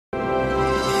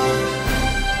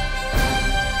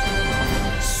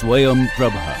Swayam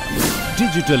Prabha.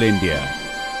 Digital India.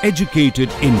 Educated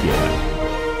India.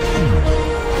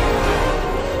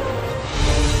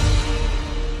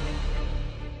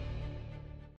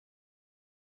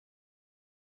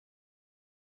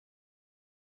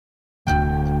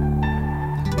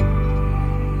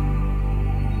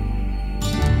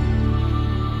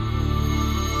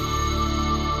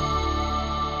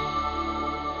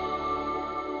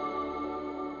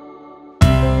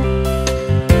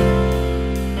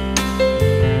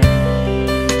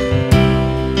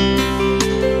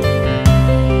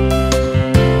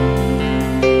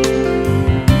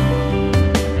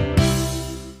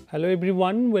 Hello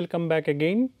everyone, welcome back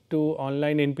again to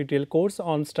online NPTEL course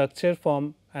on structure,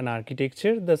 form and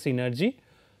architecture, the synergy.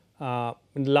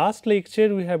 In the last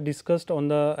lecture we have discussed on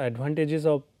the advantages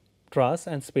of truss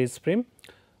and space frame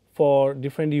for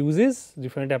different uses,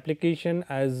 different application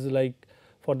as like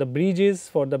for the bridges,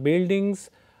 for the buildings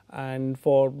and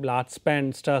for large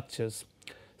span structures.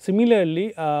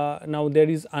 Similarly, now there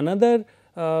is another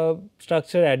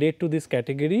structure added to this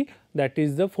category, that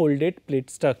is the folded plate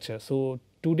structure. So,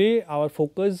 today our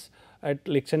focus at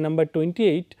lecture number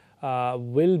 28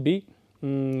 will be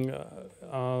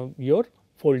your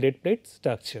folded plate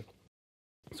structure.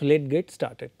 So, let us get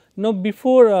started. Now,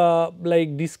 before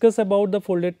like discuss about the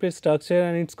folded plate structure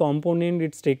and its component,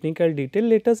 its technical detail,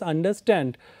 let us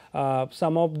understand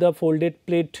some of the folded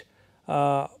plate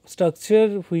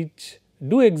structure which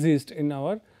do exist in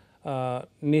our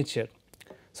nature.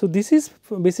 So, this is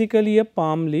basically a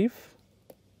palm leaf.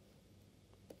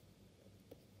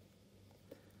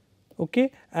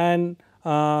 Okay, and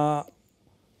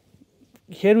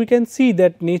here we can see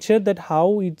that nature, that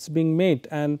how it is being made,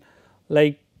 and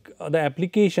like the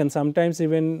application sometimes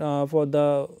even for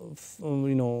the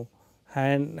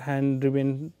hand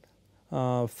driven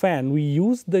fan, we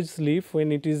use this leaf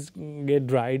when it is get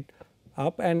dried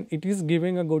up and it is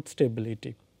giving a good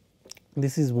stability.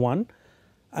 This is one,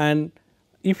 and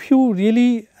if you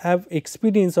really have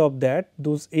experience of that,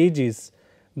 those edges,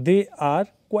 they are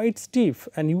quite stiff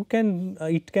and you can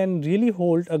it can really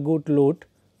hold a good load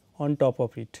on top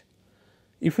of it.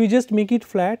 If we just make it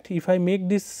flat, if I make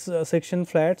this section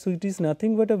flat, so it is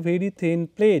nothing but a very thin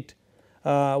plate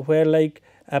where like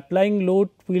applying load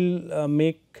will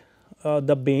make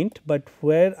the bend, but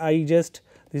where I just,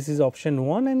 this is option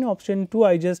 1 and option 2,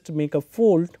 I just make a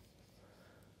fold.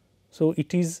 So,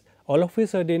 it is all of a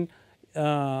sudden it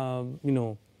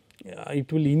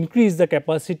will increase the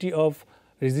capacity of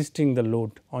resisting the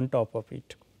load on top of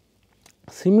it.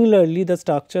 Similarly, the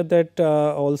structure that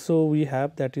also we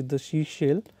have, that is the she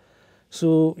shell.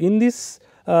 So, in this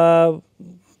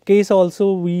case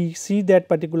also we see that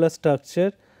particular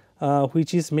structure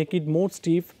which is make it more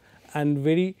stiff and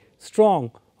very strong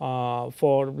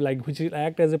for like, which will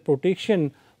act as a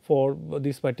protection for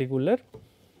this particular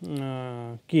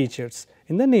creatures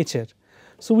in the nature.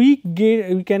 So, we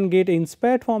can get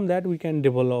inspired from that, we can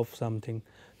develop something.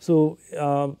 So,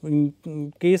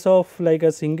 in case of like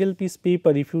a single piece paper,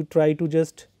 if you try to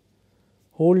just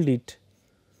hold it,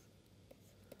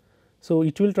 so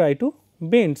it will try to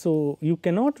bend. So, you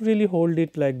cannot really hold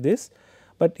it like this,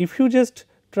 but if you just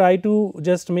try to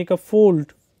just make a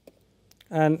fold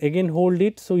and again hold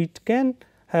it, so it can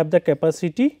have the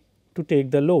capacity to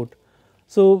take the load.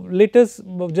 So, let us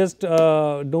just do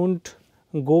not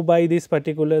go by this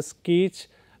particular sketch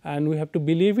and we have to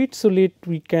believe it. So,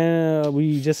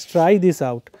 we just try this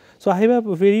out. So, I have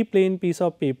a very plain piece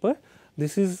of paper.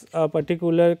 This is a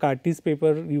particular Curtis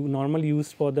paper you normally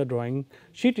use for the drawing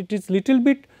sheet. It is little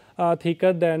bit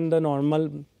thicker than the normal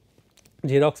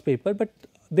Xerox paper, but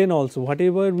then also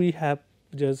whatever we have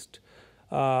just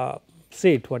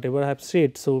said, whatever I have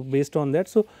said. So, based on that,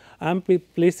 so I am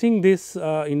placing this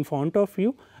in front of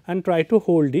you and try to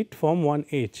hold it from one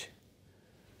edge.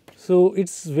 So, it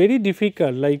is very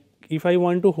difficult, like if I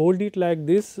want to hold it like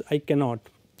this, I cannot,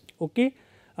 okay,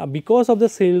 because of the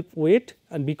self weight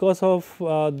and because of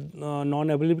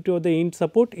non availability of the end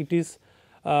support, it is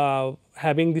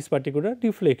having this particular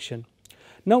deflection.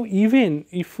 Now, even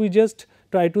if we just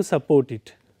try to support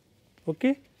it,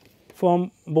 okay,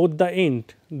 from both the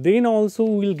end, then also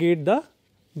we will get the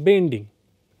bending,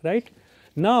 right.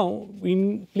 Now,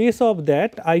 in place of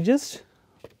that, I just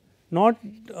not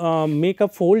make a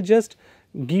fold, just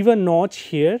give a notch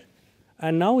here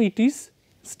and now it is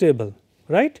stable,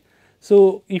 right.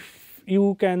 So, if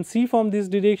you can see from this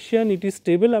direction, it is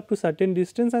stable up to certain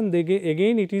distance and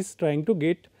again it is trying to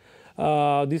get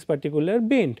this particular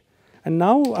bend, and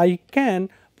now I can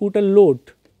put a load,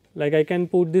 like I can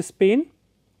put this pen,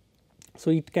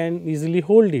 so it can easily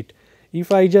hold it.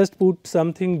 If I just put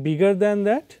something bigger than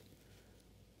that,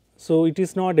 So, it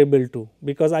is not able to,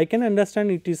 because I can understand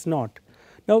it is not.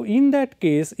 Now, in that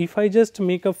case, if I just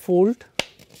make a fold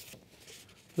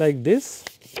like this,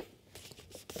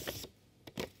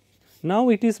 now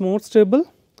it is more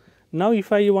stable. Now,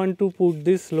 if I want to put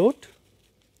this load,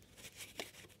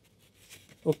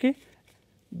 okay,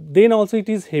 then also it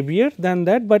is heavier than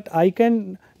that, but I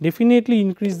can definitely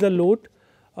increase the load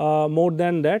more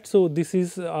than that. So, this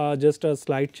is just a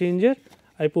slide changer,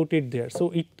 I put it there. So,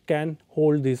 it can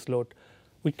hold this load.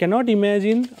 We cannot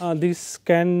imagine this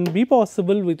can be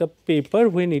possible with a paper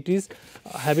when it is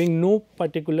having no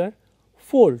particular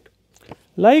fold.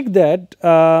 Like that,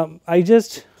 I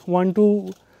just want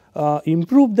to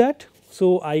improve that.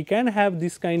 So, I can have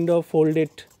this kind of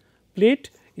folded plate,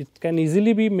 it can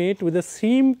easily be made with the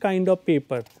same kind of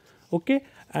paper, okay.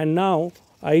 And now,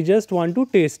 I just want to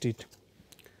test it.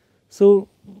 So,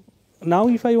 now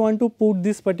if I want to put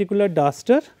this particular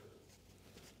duster,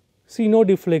 see no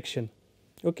deflection,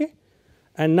 okay.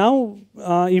 And now,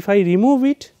 if I remove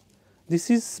it, this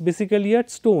is basically a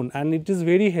stone and it is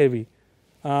very heavy,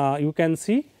 you can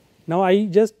see. Now, I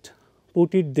just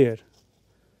put it there,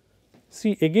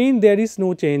 see again there is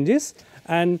no changes,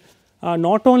 and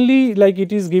not only like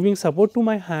it is giving support to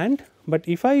my hand, but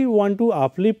if I want to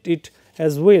uplift it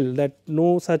as well, that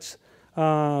no such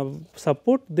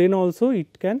support, then also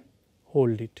it can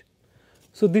hold it.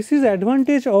 So, this is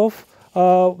advantage of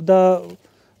the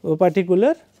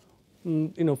particular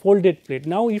folded plate.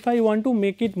 Now, if I want to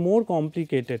make it more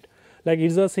complicated, like it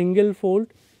is a single fold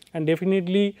and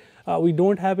definitely we do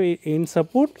not have a end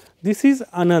support, this is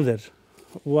another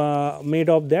made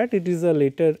of that, it is a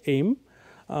later aim,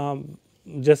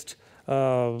 just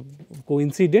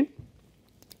coincident.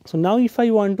 So, now if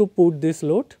I want to put this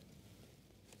load,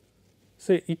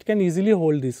 so it can easily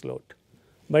hold this load,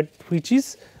 but which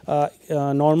is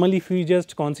normally if we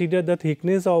just consider the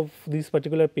thickness of this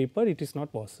particular paper, it is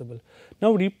not possible.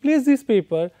 Now, replace this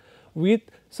paper with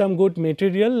some good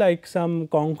material like some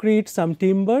concrete, some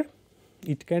timber,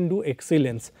 it can do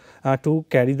excellence to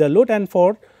carry the load and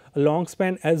for a long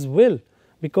span as well,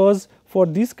 because for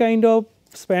this kind of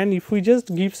span if we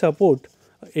just give support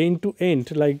end to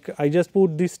end, like I just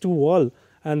put this to wall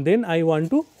and then I want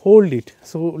to hold it.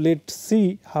 So, let us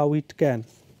see how it can.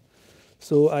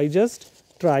 So, I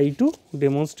just try to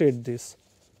demonstrate this.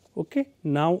 Okay.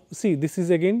 Now, see this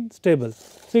is again stable.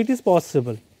 So, it is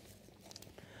possible.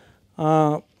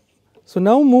 So,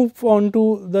 now move on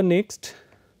to the next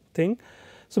thing.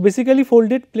 So, basically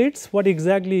folded plates, what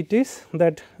exactly it is,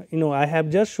 that I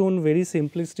have just shown very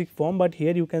simplistic form, but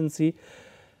here you can see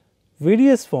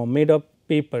various form made of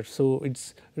paper. So, it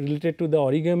is related to the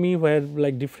origami where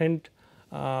like different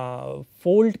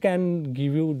fold can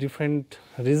give you different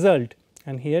result,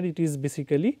 and here it is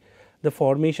basically the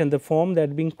formation, the form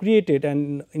that being created,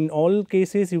 and in all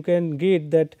cases you can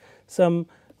get that some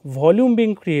volume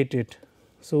being created.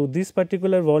 So, this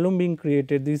particular volume being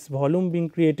created, this volume being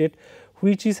created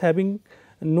which is having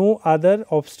no other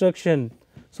obstruction.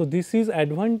 So, this is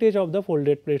advantage of the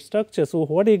folded plate structure. So,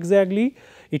 what exactly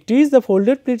it is? The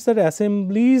folded plates are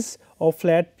assemblies of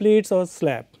flat plates or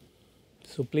slab.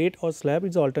 So, plate or slab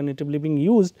is alternatively being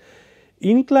used,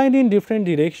 inclined in different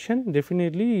direction,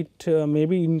 definitely it may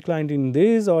be inclined in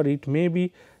this or it may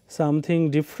be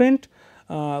something different,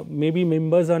 maybe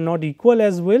members are not equal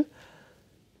as well,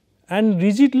 and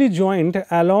rigidly joined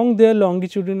along their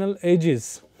longitudinal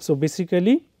edges. So,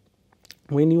 basically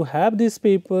when you have this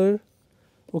paper,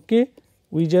 okay,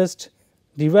 we just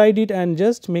divide it and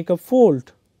just make a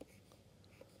fold.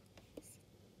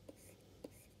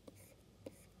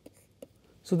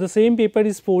 So, the same paper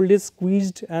is folded,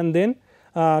 squeezed and then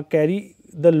carry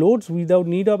the loads without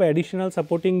need of additional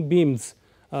supporting beams.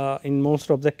 In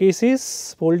most of the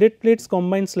cases, folded plates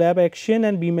combine slab action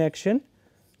and beam action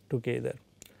together.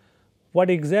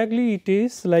 What exactly it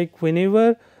is, like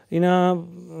whenever in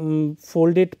a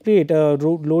folded plate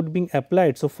load being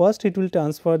applied. So, first it will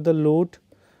transfer the load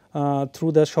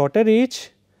through the shorter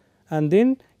edge and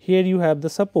then here you have the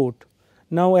support.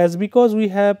 Now, as because we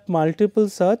have multiple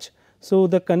such, so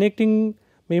the connecting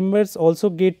members also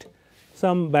get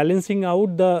some balancing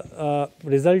out the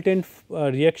resultant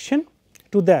reaction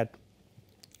to that.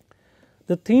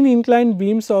 The thin inclined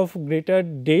beams of greater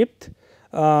depth,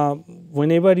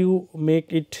 whenever you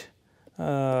make it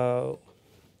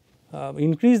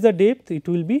increase the depth, it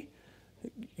will be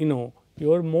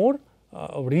you are more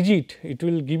rigid, it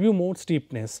will give you more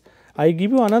stiffness. I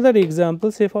give you another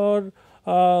example, say for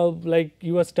like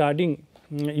you are studying,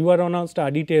 you are on a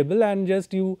study table and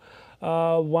just you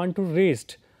want to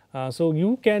rest. So,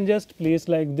 you can just place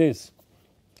like this,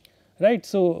 right.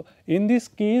 So, in this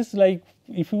case like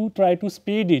if you try to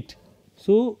speed it,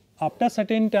 so after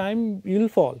certain time you will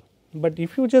fall, but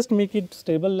if you just make it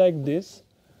stable like this,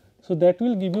 so that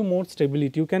will give you more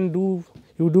stability.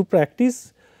 You do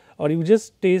practice or you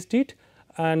just test it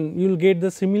and you will get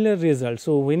the similar result.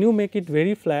 So, when you make it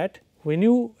very flat, when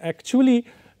you actually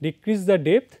decrease the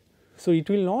depth, so it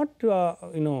will not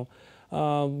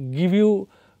give you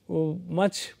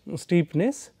much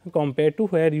steepness compared to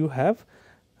where you have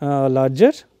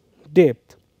larger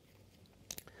depth.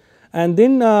 And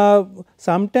then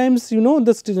sometimes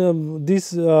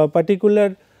this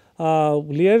particular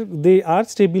layer, they are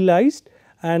stabilized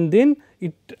and then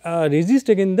it resists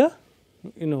against the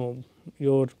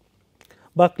your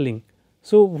buckling.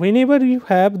 So, whenever you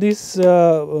have this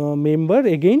member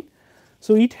again,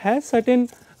 so it has certain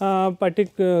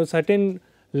certain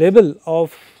level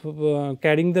of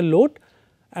carrying the load,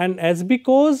 and as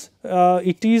because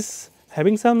it is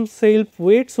having some self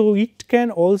weight, so it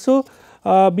can also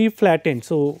be flattened.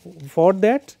 So, for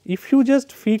that if you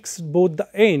just fix both the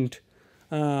end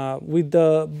with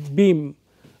the beam,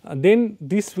 then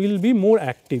this will be more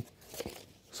active.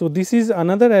 So, this is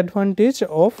another advantage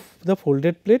of the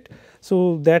folded plate.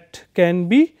 So, that can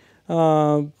be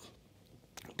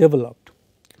developed.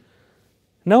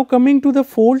 Now, coming to the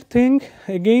fold thing,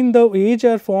 again the edge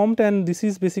are formed and this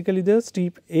is basically the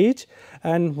steep edge,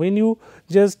 and when you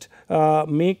just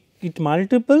make it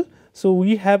multiple. So,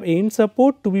 we have end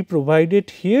support to be provided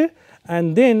here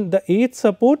and then the edge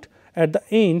support at the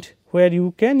end, where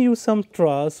you can use some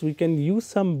truss, we can use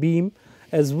some beam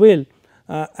as well,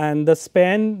 and the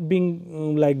span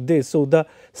being like this. So, the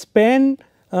span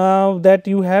that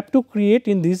you have to create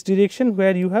in this direction,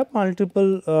 where you have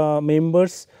multiple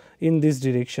members in this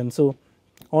direction. So,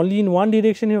 only in one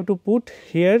direction you have to put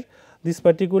here this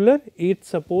particular edge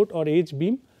support or edge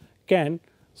beam can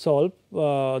solve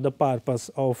the purpose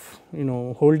of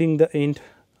holding the end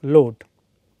load.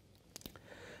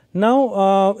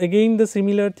 Now, again the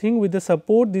similar thing with the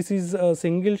support, this is a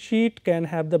single sheet, can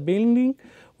have the bending.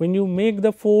 When you make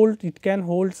the fold, it can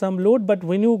hold some load, but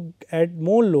when you add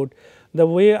more load, the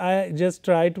way I just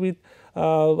tried with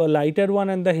a lighter one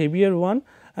and the heavier one,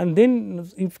 and then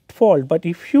it fall. But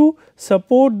if you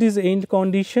support this end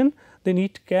condition, then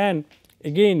it can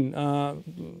again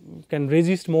can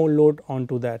resist more load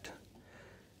onto that.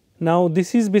 Now,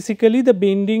 this is basically the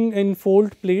bending in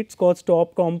fold plates cause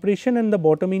top compression, and the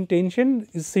bottom in tension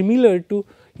is similar to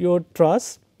your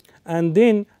truss, and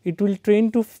then it will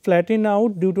tend to flatten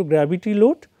out due to gravity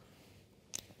load.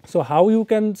 So, how you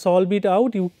can solve it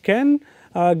out? You can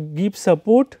give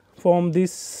support from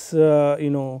this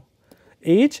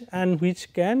edge and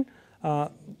which can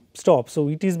stop. So,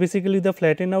 it is basically the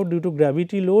flatten out due to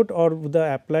gravity load or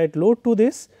the applied load to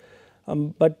this,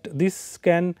 but this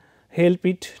can help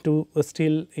it to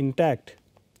still intact.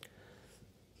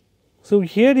 So,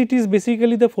 here it is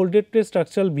basically the folded plate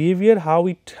structural behavior, how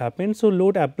it happens. So,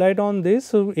 load applied on this.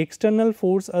 So, external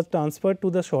force are transferred to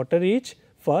the shorter edge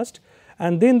first,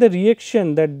 and then the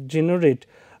reaction that generate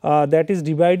that is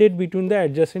divided between the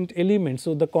adjacent elements.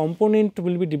 So, the component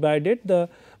will be divided, the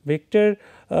vector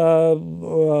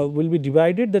will be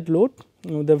divided, that load,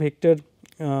 the vector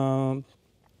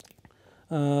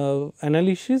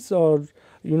analysis, or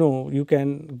you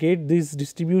can get this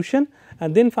distribution,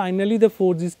 and then finally, the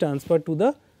force is transferred to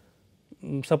the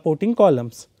supporting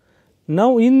columns.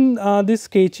 Now, in these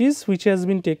sketches which has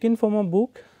been taken from a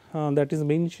book that is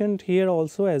mentioned here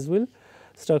also as well,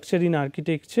 structure in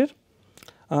architecture.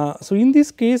 So, in this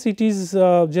case it is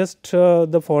just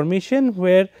the formation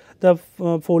where the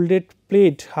folded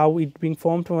plate, how it being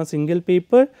formed from a single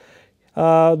paper.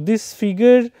 This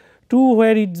figure 2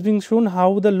 where it is being shown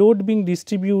how the load being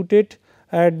distributed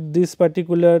at this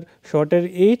particular shorter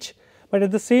edge, but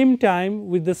at the same time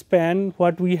with the span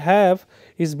what we have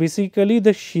is basically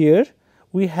the shear.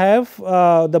 We have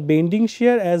the bending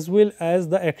shear as well as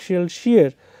the axial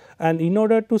shear, and in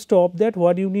order to stop that,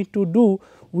 what you need to do,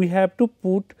 we have to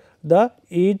put the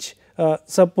edge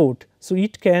support. So,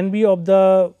 it can be of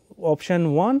the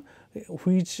option 1,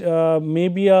 which may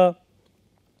be a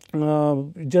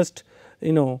just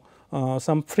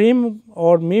some frame,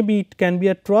 or maybe it can be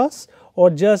a truss, or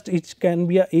just it can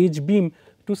be a edge beam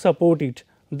to support it,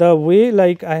 the way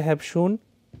like I have shown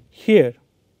here.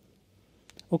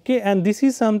 Okay, and this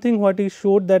is something what is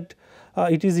showed that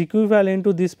it is equivalent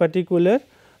to this particular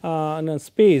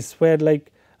space, where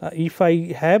like if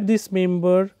I have this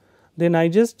member, then I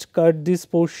just cut this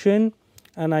portion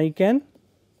and I can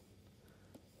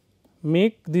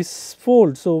make this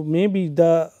fold. So, maybe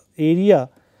the area,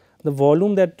 the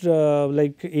volume that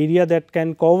like area that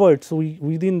can cover it. So,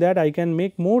 within that I can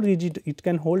make more rigid, it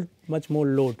can hold much more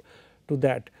load to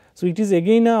that. So, it is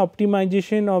again a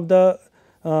optimization of the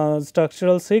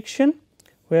structural section,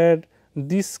 where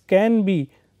this can be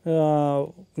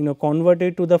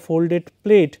converted to the folded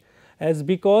plate, as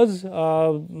because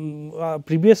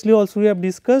previously also we have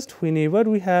discussed, whenever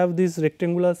we have this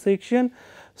rectangular section.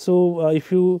 So,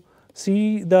 if you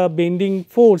see the bending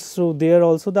force, so there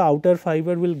also the outer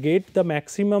fiber will get the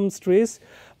maximum stress,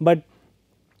 but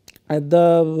at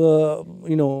the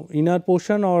inner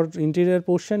portion or interior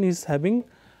portion is having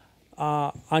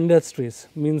under stress,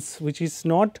 means which is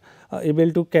not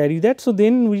able to carry that. So,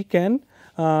 then we can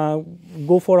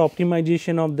go for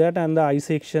optimization of that, and the I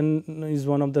section is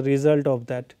one of the result of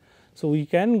that. So, we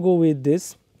can go with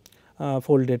this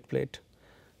folded plate.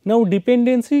 Now,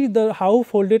 dependency, the how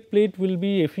folded plate will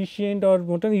be efficient or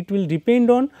not, it will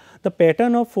depend on the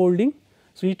pattern of folding.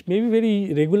 So, it may be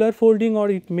very regular folding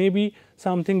or it may be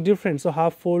something different. So,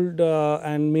 half fold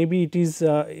and maybe it is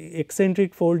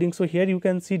eccentric folding. So, here you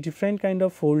can see different kind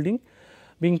of folding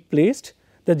being placed.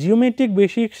 The geometric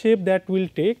basic shape that will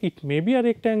take, it may be a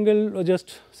rectangle or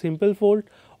just simple fold,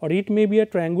 or it may be a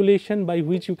triangulation by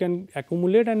which you can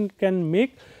accumulate and can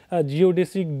make a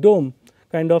geodesic dome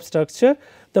kind of structure.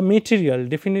 The material,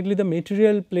 definitely the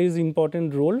material plays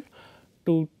important role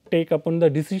to take upon the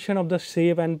decision of the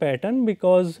shape and pattern,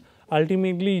 because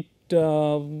ultimately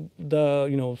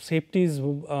the safety is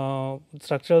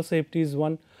structural safety is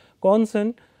one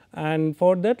concern, and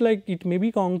for that, like it may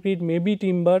be concrete, may be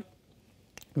timber,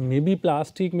 may be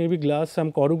plastic, may be glass,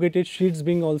 some corrugated sheets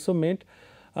being also made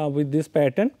with this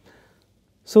pattern.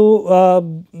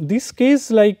 So, this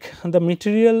case, like the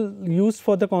material used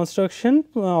for the construction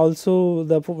also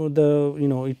the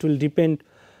it will depend,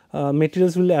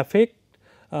 materials will affect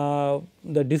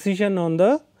the decision on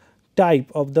the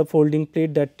type of the folding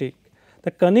plate that take.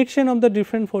 The connection of the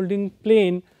different folding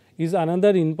plane is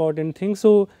another important thing.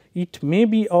 So, it may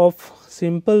be of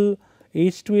simple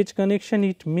edge to edge connection,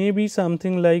 it may be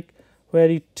something like where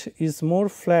it is more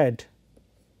flat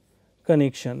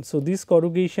connection. So, this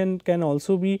corrugation can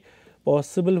also be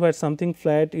possible where something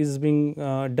flat is being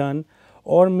done,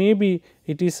 or maybe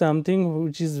it is something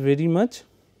which is very much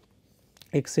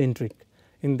eccentric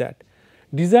in that.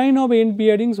 Design of end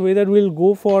bearings, whether we will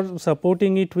go for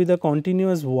supporting it with a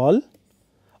continuous wall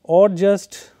or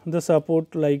just the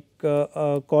support like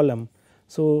a column.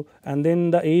 So, and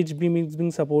then the edge beam is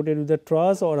being supported with a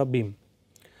truss or a beam.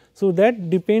 So, that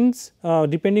depends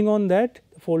depending on that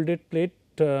folded plate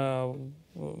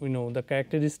the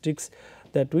characteristics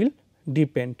that will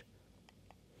depend.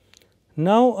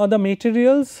 Now, the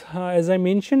materials as I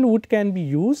mentioned, wood can be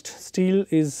used, steel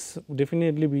is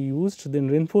definitely be used, then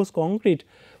reinforced concrete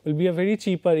will be a very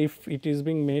cheaper if it is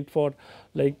being made for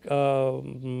like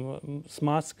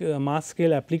mass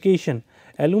scale application.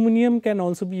 Aluminum can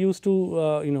also be used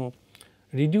to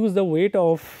reduce the weight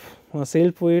of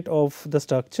self weight of the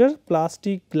structure.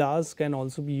 Plastic, glass can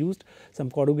also be used,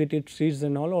 some corrugated sheets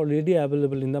and all already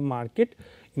available in the market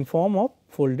in form of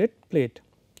folded plate.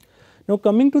 Now,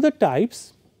 coming to the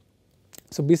types,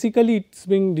 so basically it is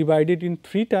being divided in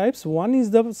three types. One is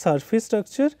the surface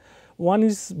structure, one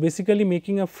is basically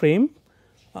making a frame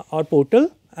or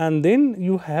portal, and then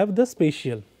you have the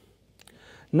spatial.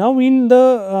 Now, in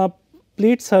the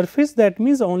plate surface, that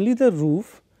means only the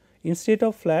roof instead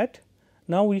of flat.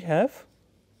 Now, we have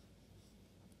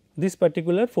this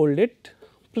particular folded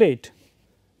plate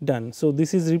done. So,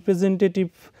 this is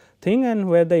representative thing, and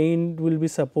where the end will be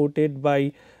supported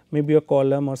by maybe a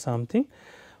column or something.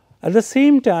 At the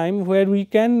same time, where we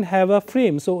can have a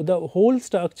frame. So, the whole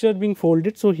structure being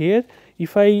folded. So, here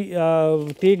if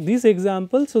I take this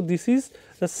example, so this is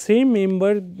the same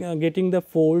member getting the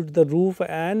fold, the roof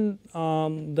and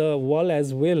the wall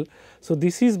as well. So,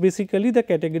 this is basically the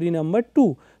category number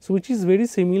 2. So, which is very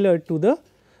similar to the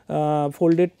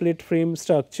folded plate frame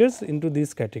structures into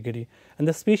this category, and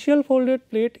the spatial folded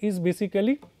plate is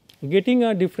basically getting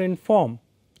a different form.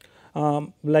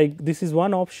 Like this is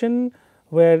one option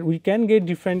where we can get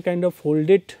different kind of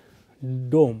folded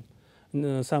dome,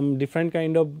 some different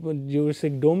kind of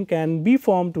geodesic dome can be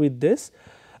formed with this.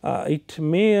 It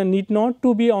may need not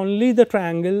to be only the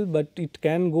triangle, but it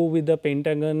can go with the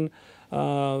pentagon,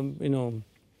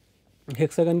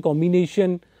 hexagon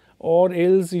combination, or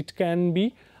else it can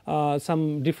be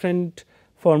some different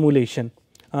formulation,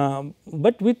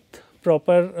 but with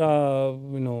proper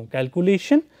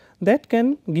calculation that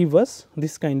can give us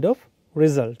this kind of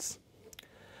results.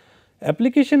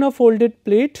 Application of folded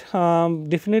plate,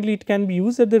 definitely it can be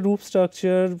used at the roof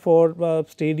structure for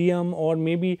stadium, or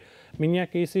maybe many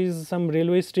cases some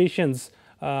railway stations.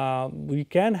 We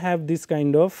can have this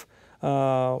kind of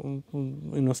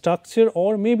structure,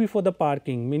 or maybe for the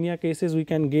parking, many cases we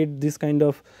can get this kind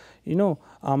of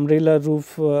umbrella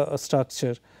roof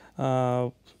structure,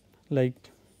 like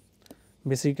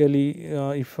basically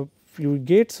if you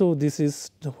get, so this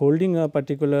is holding a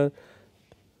particular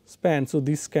span. So,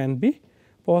 this can be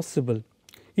possible.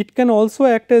 It can also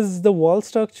act as the wall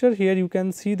structure. Here you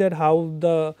can see that how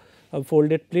the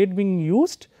folded plate being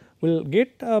used, will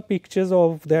get pictures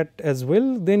of that as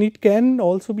well. Then it can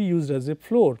also be used as a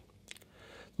floor.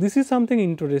 This is something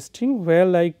interesting, where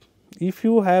like if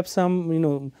you have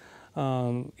some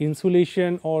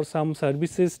insulation or some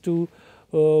services to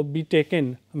be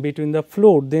taken between the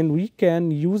floor, then we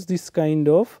can use this kind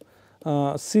of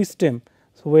system.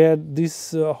 So, where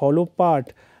this hollow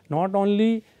part not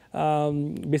only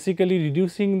basically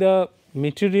reducing the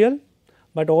material,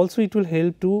 but also it will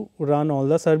help to run all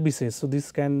the services. So,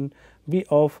 this can be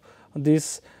of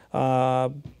this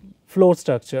floor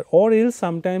structure, or else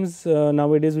sometimes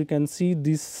nowadays we can see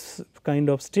this kind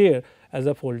of stair as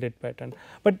a folded pattern.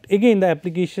 But again the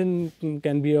application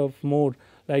can be of more,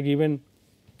 like even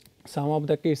some of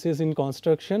the cases in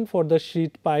construction for the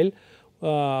sheet pile,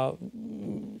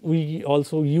 we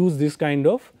also use this kind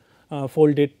of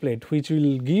folded plate, which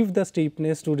will give the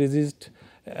stiffness to resist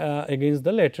against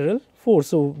the lateral force.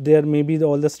 So, there may be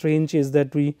all the stranges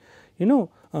that we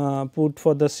put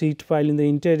for the sheet pile in the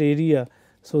interior area.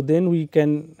 So, then we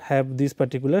can have this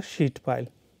particular sheet pile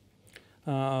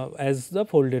as the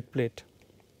folded plate.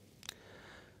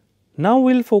 Now,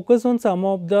 we will focus on some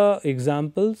of the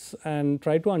examples and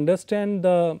try to understand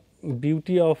the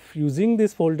beauty of using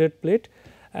this folded plate,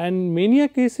 and many a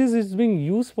cases it is being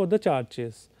used for the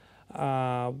churches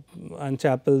and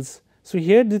chapels. So,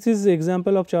 here this is the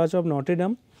example of Church of Notre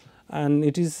Dame, and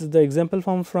it is the example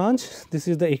from France. This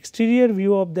is the exterior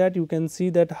view of that. You can see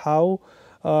that how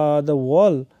the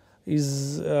wall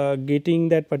is getting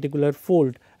that particular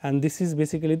fold, and this is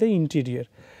basically the interior.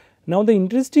 Now, the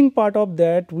interesting part of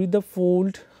that, with the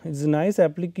fold is a nice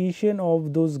application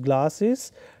of those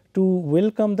glasses to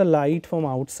welcome the light from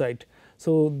outside.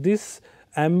 So, this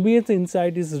ambience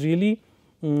inside is really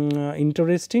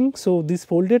interesting. So, this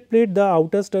folded plate, the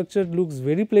outer structure looks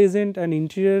very pleasant, and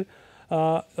interior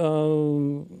like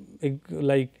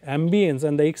ambience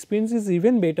and the experience is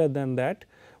even better than that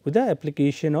with the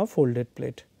application of folded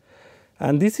plate.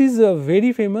 And this is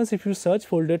very famous if you search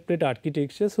folded plate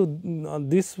architecture. So,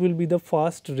 this will be the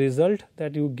first result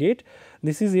that you get.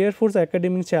 This is Air Force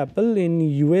Academy Chapel in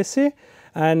USA,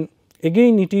 and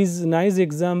again it is nice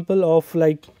example of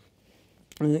like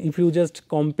if you just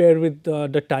compare with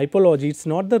the typology, it is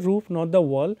not the roof, not the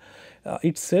wall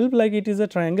itself, like it is a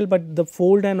triangle, but the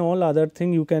fold and all other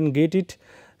thing you can get it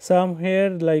somewhere,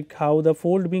 like how the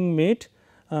fold being made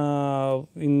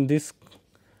in this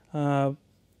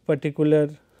particular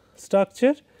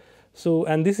structure. So,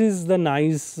 and this is the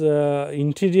nice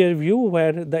interior view,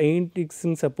 where the end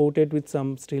is supported with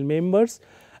some steel members,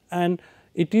 and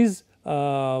it is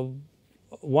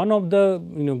one of the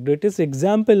greatest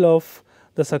example of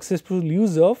the successful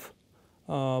use of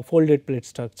folded plate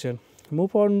structure.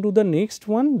 Move on to the next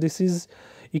one. This is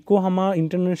Yokohama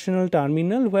International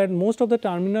Terminal, where most of the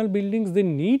terminal buildings they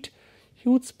need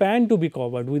huge span to be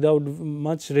covered without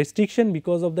much restriction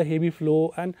because of the heavy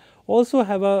flow, and also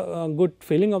have a good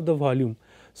feeling of the volume.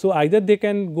 So, either they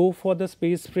can go for the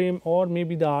space frame or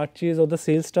maybe the arches or the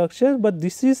sail structure, but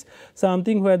this is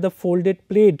something where the folded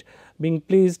plate being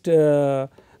placed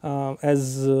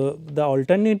as the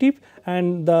alternative,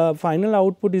 and the final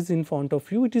output is in front of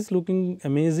you. It is looking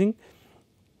amazing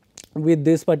with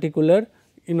this particular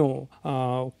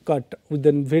cut with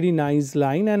a very nice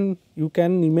line, and you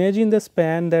can imagine the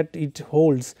span that it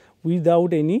holds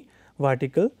without any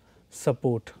vertical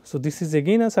support. So, this is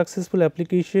again a successful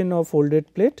application of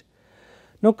folded plate.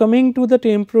 Now, coming to the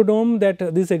Temprodome,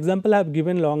 that this example I have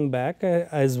given long back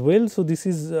as well. So, this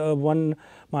is one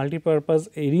multi-purpose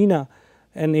arena,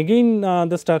 and again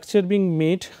the structure being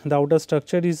made, the outer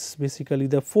structure is basically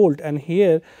the fold, and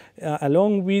here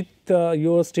along with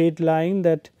your straight line,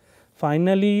 that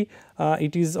finally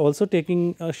it is also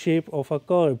taking a shape of a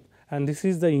curve, and this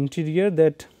is the interior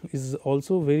that is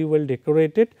also very well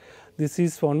decorated. This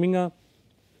is forming a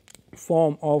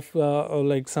form of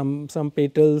like some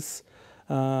petals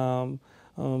kind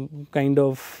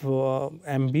of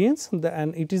ambience,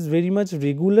 and it is very much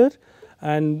regular,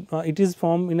 and it is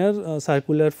formed in a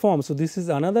circular form. So, this is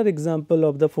another example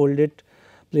of the folded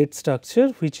plate structure,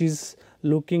 which is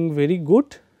looking very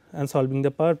good and solving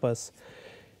the purpose.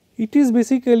 It is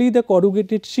basically the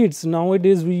corrugated sheets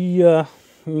nowadays we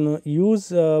use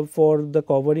for the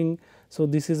covering. So,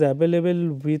 this is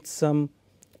available with some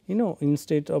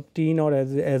instead of tin or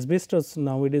asbestos,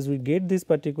 nowadays we get this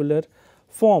particular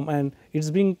form, and it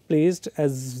is being placed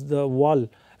as the wall,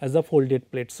 as a folded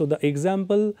plate. So, the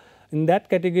example in that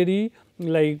category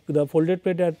like the folded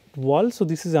plate at wall. So,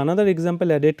 this is another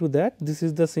example added to that. This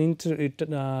is the Saint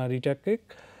Ritake.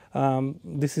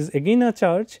 This is again a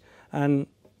church, and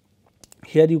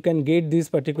here you can get this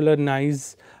particular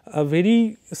nice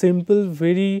very simple,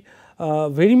 very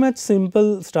much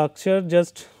simple structure,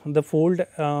 just the fold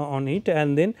on it,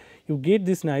 and then you get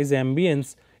this nice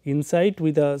ambience inside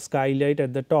with a skylight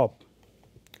at the top.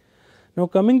 Now,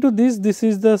 coming to this, this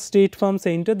is the State Farm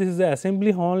Center. This is the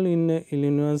assembly hall in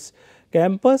Illinois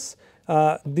campus.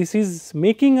 This is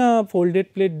making a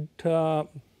folded plate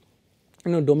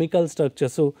domical structure.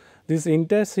 So, this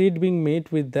entire sheet being made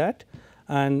with that,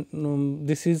 and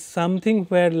this is something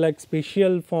where like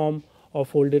special form of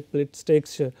folded plate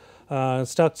structure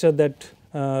that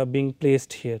being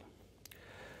placed here.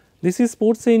 This is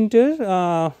sports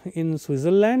center in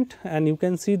Switzerland, and you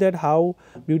can see that how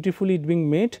beautifully it being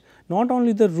made, not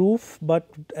only the roof, but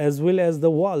as well as the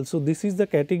wall. So, this is the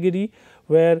category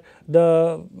where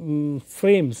the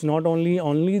frames, not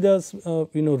only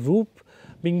the roof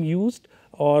being used,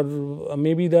 or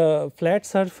maybe the flat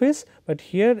surface, but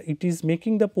here it is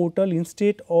making the portal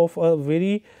instead of a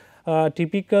very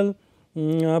typical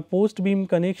post beam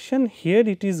connection. Here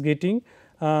it is getting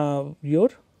your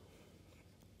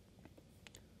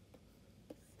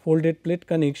folded plate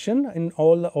connection in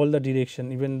all the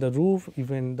direction, even the roof,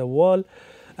 even the wall,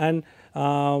 and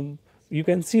you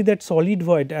can see that solid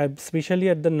void, especially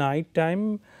at the night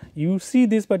time. You see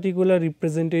this particular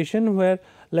representation where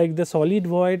like the solid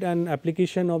void and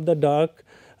application of the dark,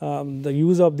 the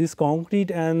use of this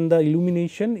concrete and the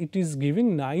illumination, it is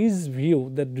giving nice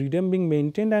view, that rhythm being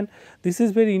maintained, and this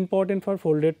is very important for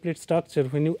folded plate structure.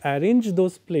 When you arrange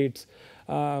those plates,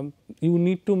 you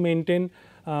need to maintain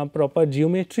proper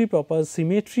geometry, proper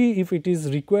symmetry if it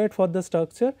is required for the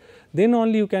structure, then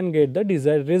only you can get the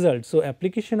desired result. So,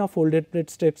 application of folded plate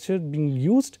structure being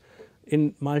used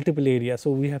in multiple areas. So,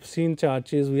 we have seen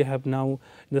churches, we have now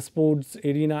the sports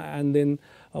arena, and then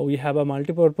we have a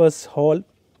multipurpose hall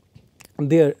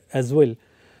there as well.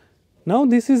 Now,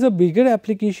 this is a bigger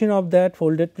application of that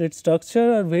folded plate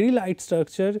structure, a very light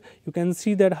structure. You can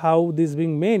see that how this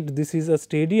being made. This is a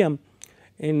stadium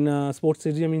in sports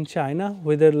stadium in China,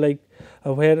 whether like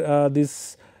where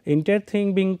this entire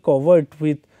thing being covered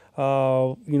with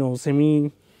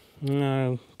semi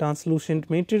translucent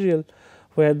material,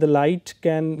 where the light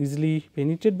can easily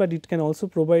penetrate, but it can also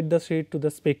provide the shade to the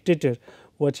spectator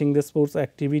watching the sports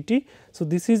activity. So,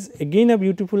 this is again a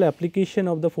beautiful application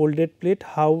of the folded plate,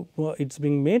 how it is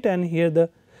being made, and here the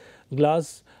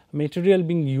glass material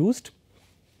being used.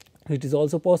 It is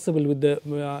also possible with the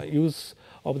use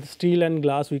of the steel and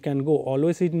glass we can go.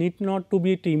 Always it need not to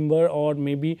be timber, or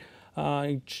maybe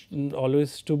it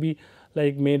always to be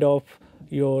like made of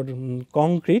your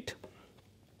concrete,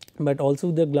 but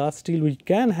also the glass steel we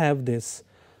can have this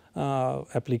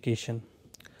application.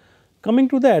 Coming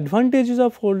to the advantages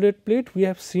of folded plate, we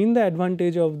have seen the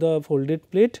advantage of the folded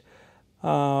plate.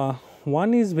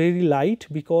 One is very light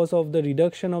because of the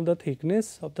reduction of the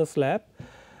thickness of the slab,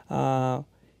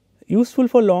 useful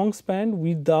for long span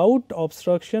without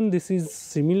obstruction. This is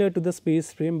similar to the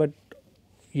space frame, but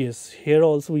yes, here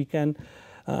also we can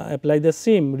apply the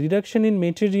same reduction in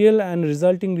material and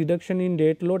resulting reduction in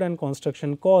dead load and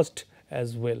construction cost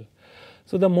as well.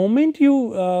 So, the moment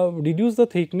you reduce the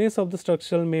thickness of the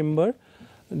structural member,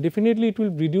 definitely it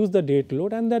will reduce the dead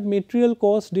load, and that material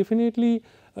cost definitely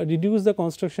reduce the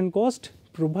construction cost,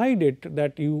 provided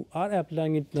that you are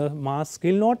applying it the mass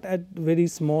scale, not at very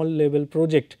small level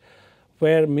project,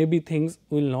 where maybe things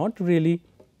will not really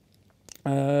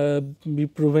be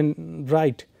proven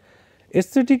right.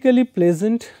 Aesthetically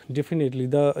pleasant, definitely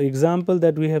the example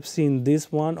that we have seen,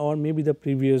 this one or maybe the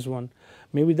previous one,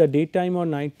 maybe the daytime or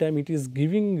night time, it is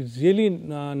giving really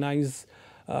nice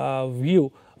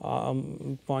view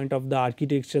point of the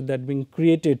architecture that being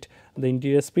created, the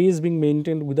interior space being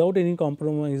maintained without any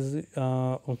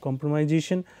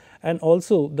compromisation, and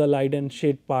also the light and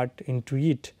shade part into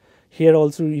it. Here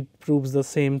also it proves the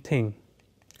same thing.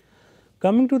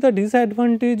 Coming to the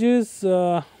disadvantages,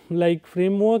 like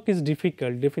framework is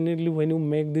difficult. Definitely when you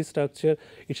make this structure,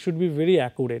 it should be very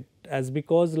accurate, as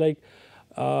because like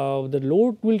the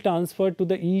load will transfer to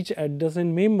the each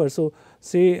adjacent member. So,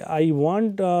 say I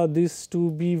want this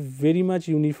to be very much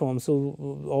uniform. So,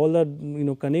 all the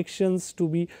connections to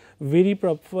be very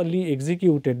properly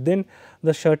executed, then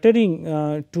the shuttering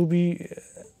to be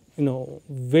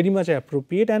very much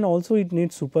appropriate, and also it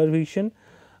needs supervision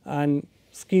and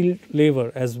skilled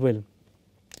labor as well.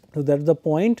 So, that is the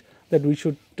point that we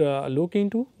should look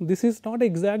into. This is not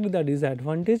exactly the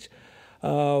disadvantage,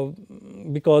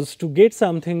 because to get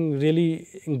something really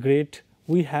great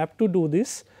we have to do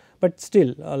this, but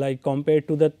still like compared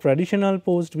to the traditional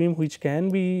post beam which can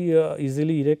be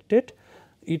easily erected,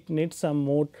 it needs some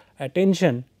more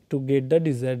attention to get the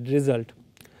desired result.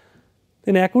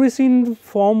 Then accuracy in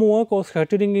form work or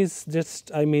shuttering is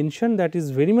just I mentioned, that is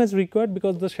very much required,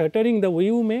 because the shuttering, the way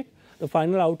you make, the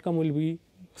final outcome will be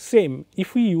same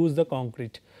if we use the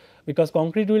concrete, because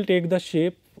concrete will take the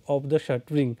shape of the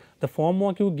shuttering, the form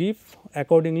work you give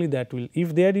accordingly that will.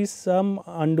 If there is some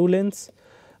undulation,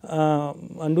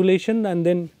 and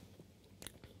then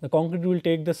the concrete will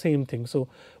take the same thing. So,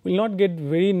 we will not get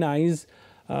very nice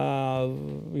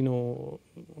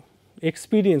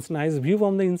experience, nice view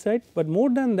from the inside, but more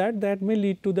than that, that may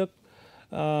lead to the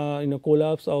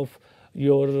collapse of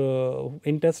your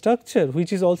entire structure,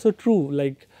 which is also true.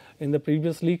 Like in the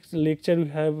previous lecture we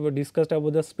have discussed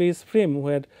about the space frame,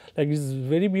 where like it is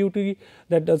very beautiful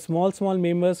that the small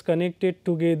members connected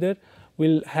together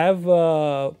will have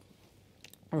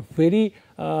very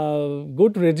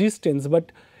good resistance,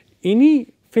 but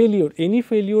any failure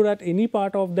at any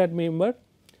part of that member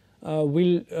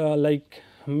will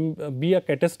be a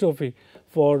catastrophe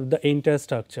for the entire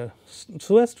structure.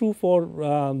 So, as true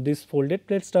for this folded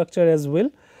plate structure as well.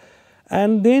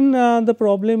 And then the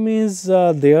problem is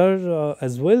there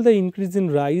as well, the increase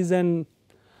in rise and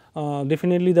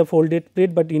definitely the folded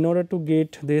plate, but in order to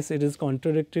get this, it is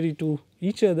contradictory to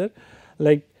each other.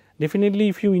 Like definitely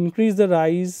if you increase the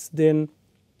rise, then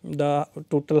the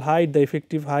total height, the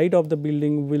effective height of the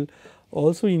building will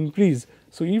also increase.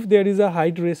 So, if there is a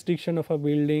height restriction of a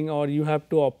building, or you have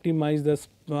to optimize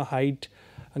the height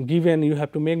given, you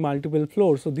have to make multiple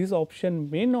floors. So, this option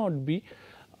may not be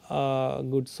a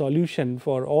good solution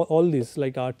for all this,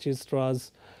 like arches,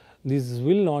 truss, this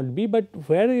will not be, but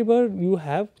wherever you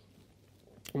have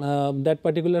that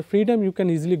particular freedom, you can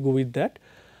easily go with that.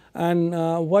 And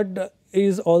what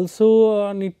is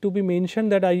also need to be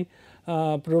mentioned, that I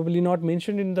probably not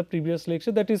mentioned in the previous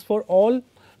lecture, that is for all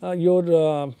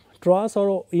your truss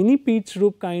or any pitch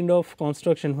roof kind of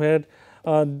construction, where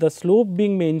the slope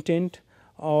being maintained,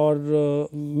 or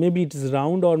maybe it is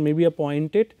round or maybe a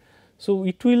pointed. So,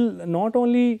 it will not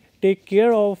only take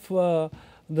care of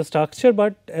the structure,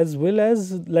 but as well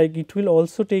as like it will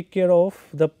also take care of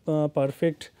the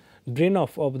perfect drain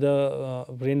off of the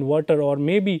rainwater, or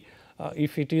maybe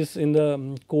if it is in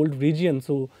the cold region.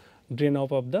 So, drain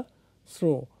off of the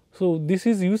snow. So, this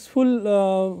is useful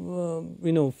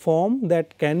form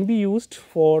that can be used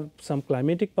for some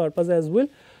climatic purpose as well,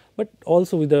 but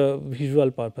also with a visual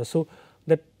purpose. So,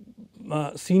 that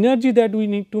synergy that we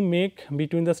need to make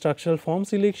between the structural form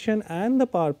selection and the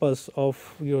purpose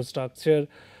of your structure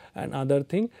and other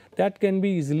thing, that can be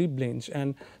easily blended.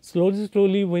 And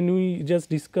slowly when we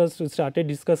just started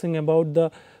discussing about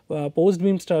the post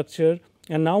beam structure,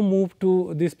 and now move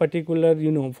to this particular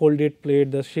folded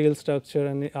plate, the shell structure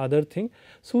and other thing.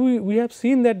 So, we have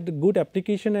seen that the good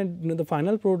application and the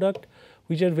final product,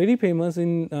 which are very famous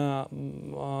in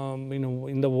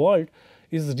in the world,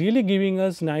 is really giving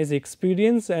us nice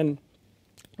experience, and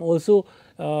also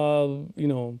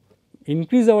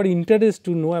increase our interest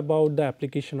to know about the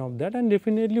application of that. And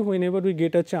definitely whenever we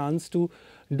get a chance to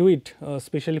do it,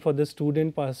 especially for the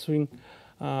student pursuing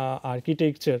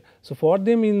architecture. So, for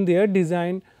them in their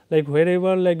design, like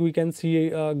wherever like we can see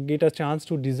get a chance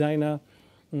to design a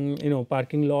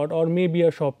parking lot, or maybe a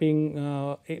shopping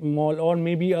mall, or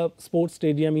maybe a sports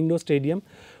stadium, indoor stadium,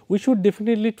 we should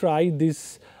definitely try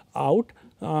this out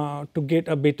to get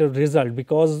a better result,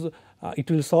 because it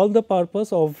will solve the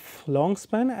purpose of long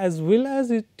span, as well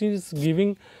as it is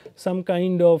giving some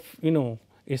kind of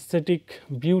aesthetic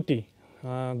beauty,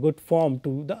 good form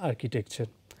to the architecture.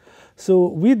 So,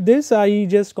 with this I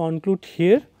just conclude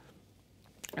here,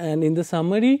 and in the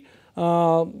summary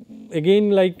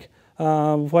again, like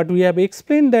what we have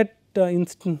explained, that in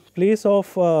place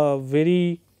of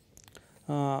very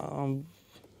in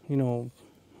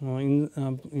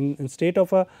state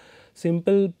of a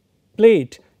simple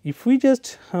plate, if we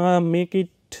just make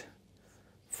it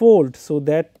fold, so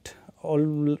that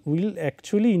all will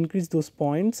actually increase those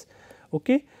points.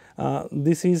 Okay.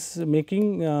 This is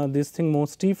making this thing more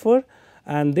stiffer,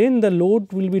 and then the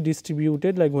load will be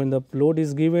distributed, like when the load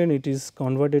is given, it is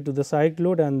converted to the side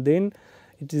load, and then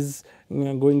it is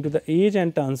going to the edge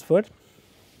and transferred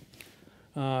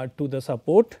to the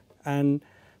support. And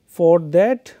for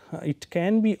that it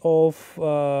can be of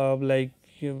like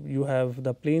you have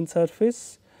the plane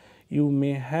surface, you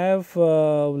may have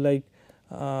like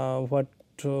what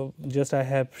just I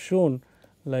have shown,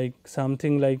 like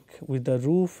something like with the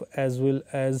roof as well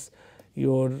as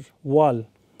your wall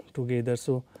together.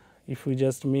 So, if we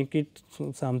just make it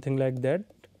something like that,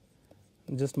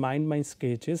 just mind my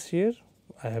sketches here,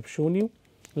 I have shown you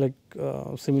like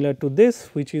similar to this,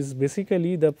 which is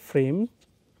basically the frame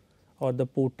or the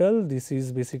portal. This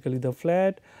is basically the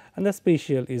flat, and the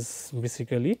spatial is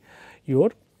basically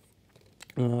your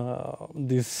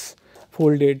this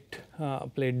folded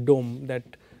plate dome that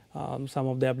some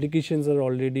of the applications are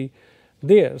already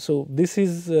there. So, this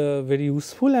is very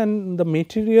useful, and the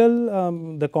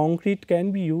material the concrete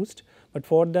can be used, but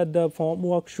for that the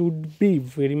formwork should be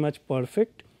very much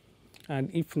perfect, and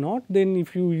if not, then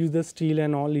if you use the steel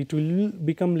and all, it will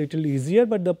become little easier,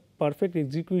 but the perfect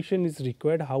execution is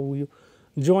required. How you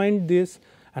join this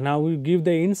and how you give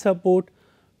the end support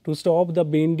to stop the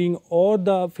bending or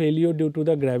the failure due to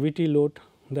the gravity load,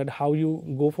 that how you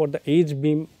go for the edge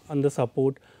beam on the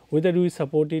support, whether we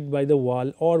support it by the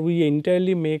wall or we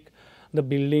entirely make the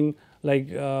building like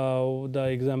the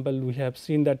example we have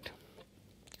seen that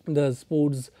the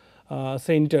sports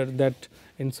center that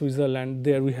in Switzerland,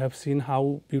 there we have seen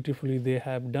how beautifully they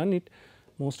have done it.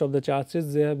 Most of the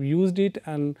churches they have used it,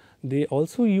 and they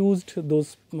also used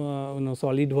those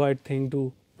solid white thing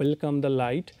to welcome the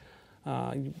light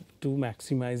to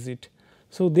maximize it.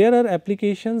 So, there are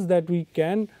applications that we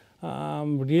can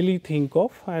really think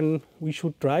of, and we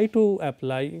should try to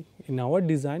apply in our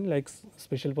design, like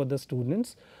special for the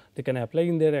students. They can apply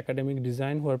in their academic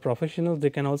design, who are professionals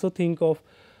they can also think of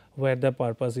where the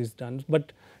purpose is done.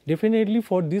 But definitely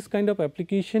for this kind of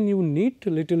application you need a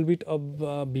little bit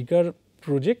of bigger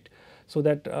project, so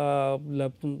that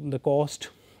the cost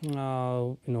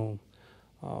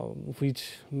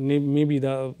which may be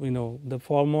the the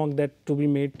formwork that to be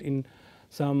made in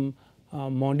some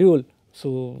module.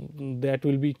 So, that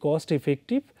will be cost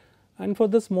effective, and for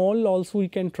the small also we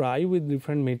can try with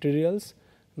different materials,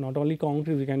 not only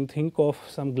concrete, we can think of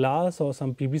some glass or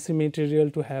some PVC material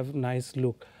to have nice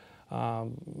look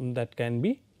that can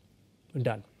be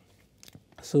done.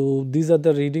 So, these are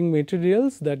the reading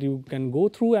materials that you can go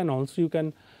through, and also you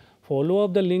can follow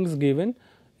up the links given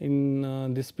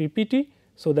in this PPT,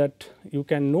 so that you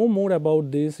can know more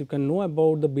about this, you can know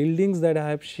about the buildings that I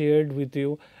have shared with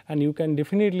you, and you can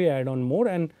definitely add on more,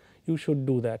 and you should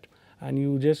do that. And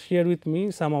you just share with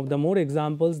me some of the more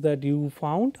examples that you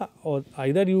found, or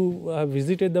either you have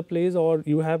visited the place or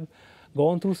you have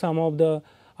gone through some of the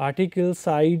article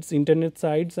sites, internet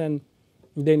sites, and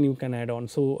then you can add on.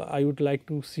 So, I would like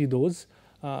to see those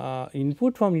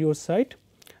input from your side,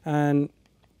 and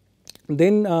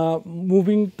then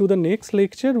moving to the next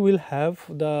lecture, we will have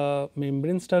the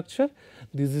membrane structure.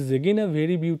 This is again a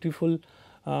very beautiful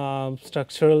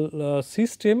structural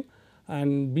system,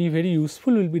 and be very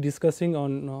useful. We will be discussing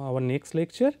on our next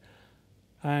lecture,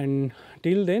 and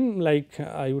till then, like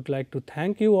I would like to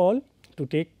thank you all to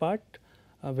take part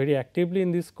very actively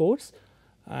in this course,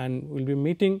 and we will be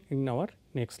meeting in our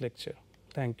next lecture.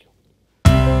 Thank you.